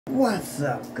What's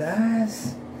up,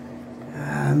 guys?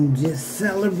 I'm just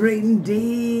celebrating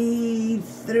day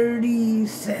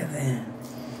 37.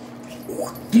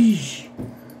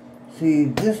 See,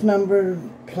 this number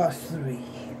plus 3,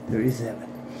 37.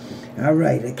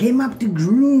 Alright, I came up to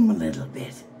groom a little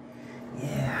bit.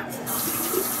 Yeah.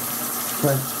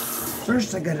 But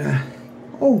first I gotta...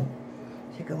 Oh,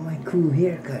 check out my cool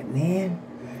haircut, man.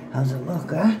 How's it look,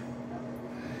 huh?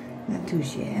 Not too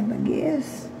shabby, I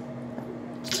guess.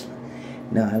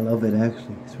 No, I love it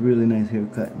actually. It's a really nice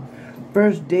haircut.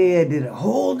 First day I did a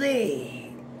whole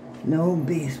day. No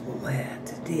baseball hat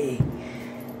today.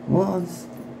 Well, it's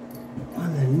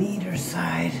on the neater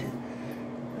side,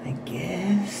 I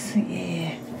guess.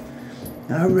 Yeah.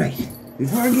 Alright.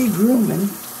 Before I get grooming,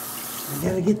 I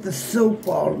gotta get the soap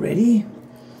all ready.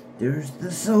 There's the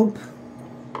soap.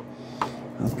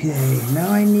 Okay,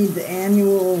 now I need the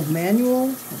annual manual,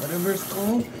 whatever it's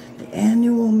called. The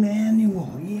annual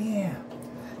manual, yeah.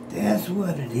 That's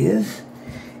what it is.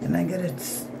 And I got a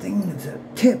thing that's a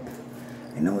tip.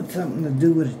 I know it's something to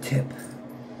do with a tip.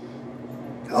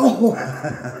 Oh,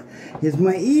 it's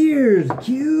my ears.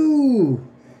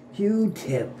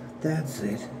 Q-tip. That's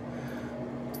it.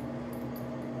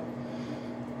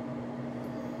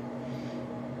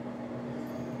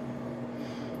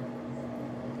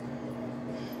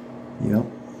 Yep.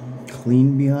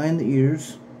 Clean behind the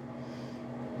ears.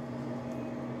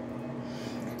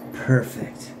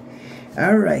 Perfect.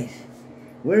 Alright.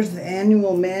 Where's the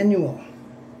annual manual?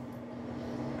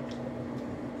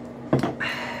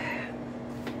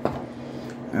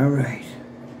 Alright.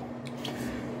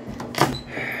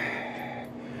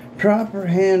 Proper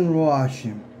hand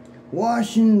washing.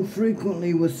 Washing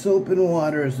frequently with soap and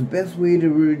water is the best way to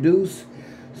reduce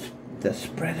the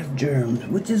spread of germs,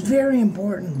 which is very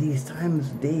important these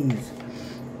times.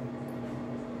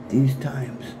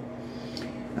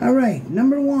 Alright,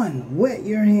 number 1, wet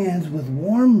your hands with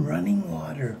warm running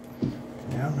water.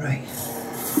 Alright.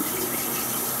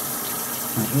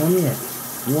 Not one yet.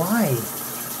 Why?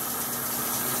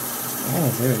 Oh,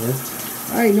 there it is.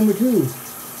 Alright, number 2,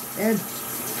 add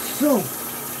soap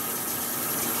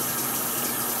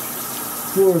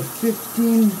for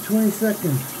 15-20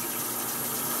 seconds.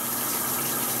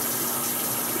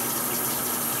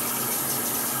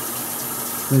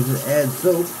 Add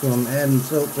soap, so I'm adding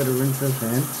soap at a rinseless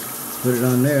hand. Put it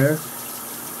on there.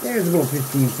 There's about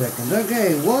 15 seconds.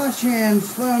 Okay, wash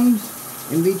hands, thumbs,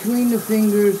 in between the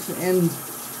fingers and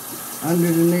under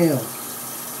the nails.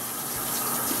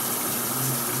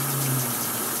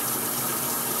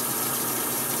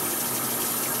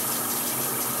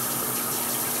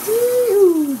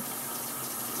 Woo!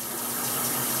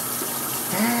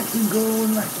 Happy go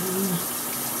lucky.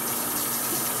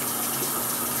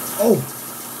 Oh!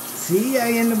 See,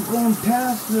 I end up going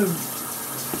past the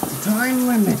time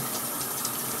limit.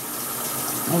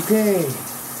 Okay,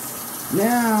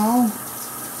 now,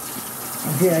 I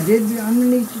did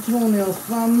underneath the toenails,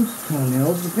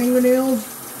 toenails, the fingernails,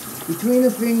 between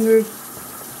the fingers,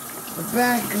 the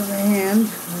back of the hand,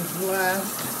 that's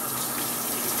last.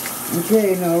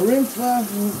 Okay, now rinse off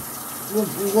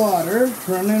with water,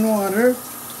 running water.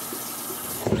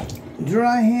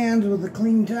 Dry hands with a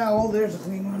clean towel. There's a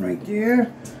clean one right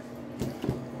there.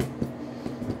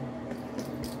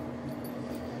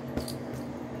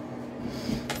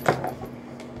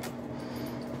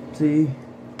 See,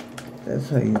 that's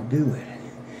how you do it.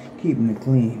 Keeping it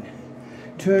clean.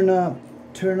 Turn off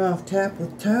tap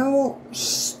with towel.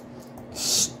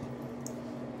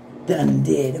 Done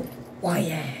did. Why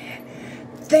yeah.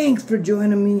 Thanks for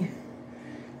joining me.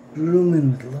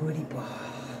 Grooming with Lloydy Paul.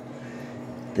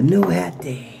 The no hat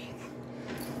day.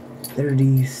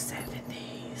 37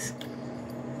 days.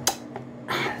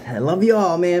 I love you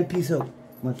all, man. Peace out.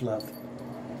 Much love.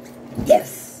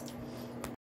 Yes.